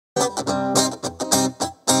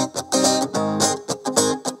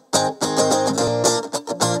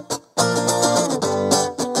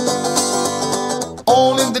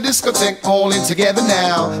All in the discotheque, all in together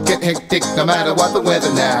now. Get hectic no matter what the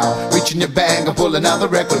weather now. Reaching your bag and pull another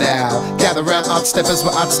record now. Gather round odd steppers,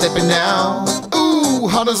 we're odd stepping now. Ooh,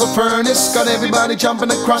 hot as a furnace, got everybody jumping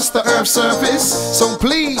across the earth's surface. So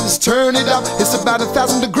please turn it up, it's about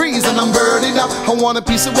 1,000 degrees and I'm burning up. I want a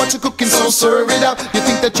piece of what you're cooking, so serve it up. You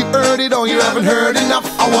think that you heard it or you haven't heard enough.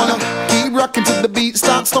 I wanna keep rocking till the beat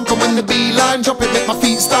starts stomping. When the beeline jumping, make my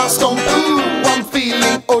feet start stomping. Ooh, I'm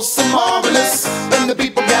feeling oh so marvelous. When the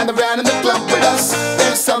people gather round in the club with us,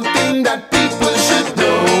 there's something that people should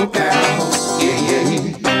know now. Yeah, yeah.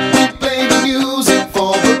 We play the music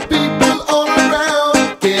for the people all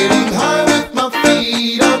around. Getting high with my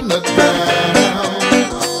feet on the ground.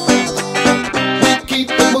 We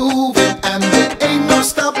keep it moving and there ain't no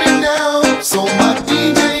stopping now. So my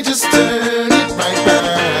DJ just turn it right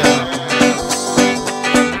round.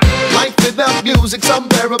 Life without music's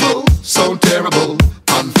unbearable, so terrible,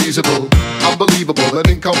 unfeasible, unbelievable and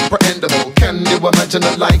incomprehensible. Can you imagine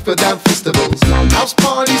a life without festivals? House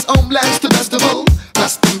parties, homelands to festival,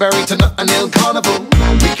 Glastonbury to Nut and Hill Carnival.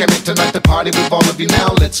 We came in tonight to party with all of you,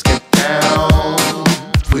 now let's get down.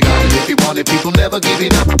 We got it if you want it, people never give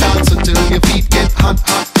it up. Dance until your feet get hot,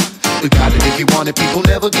 hot. We got it if you want it, people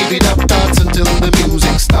never give it up. Dance until the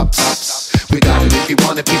music stops. We got it if you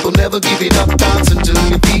want it, people never give it up. Dance until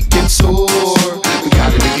your feet get sore. We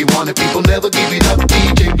got it if you want it, people never give it up.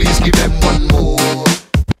 DJ, please give them one more.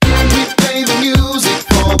 We play the music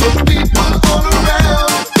for the people all around.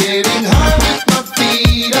 Getting high with my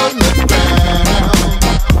feet on the ground.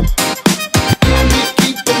 We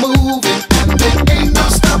keep it moving and there ain't no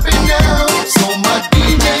stopping now. So my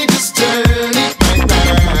DJ just turn it right round.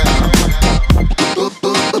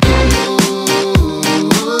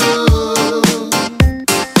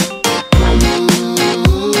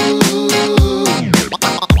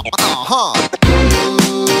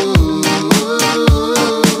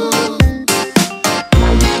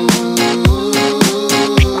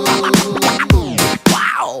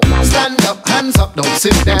 Stand up, hands up, don't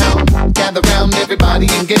sit down. Gather round everybody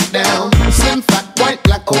and get down. Slim, fat, white,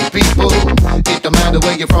 black, old people. It don't matter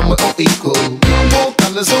where you're from, we're all equal. All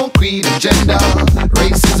colors, all creed and gender.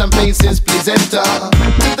 Races and faces, please enter.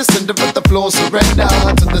 To the center of the floor, surrender.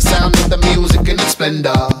 To the sound of the music in its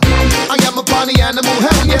splendor. I am a party animal,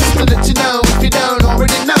 hell yes, to let you know. If you don't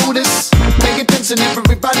already know this, pay attention,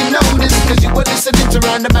 everybody know this. Cause you were listening to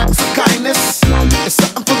Random Acts of Kindness. It's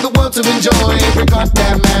something for the world to enjoy. Every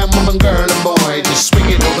goddamn man, woman, girl and boy, just swing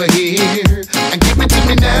it over here and give it to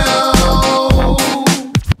me now.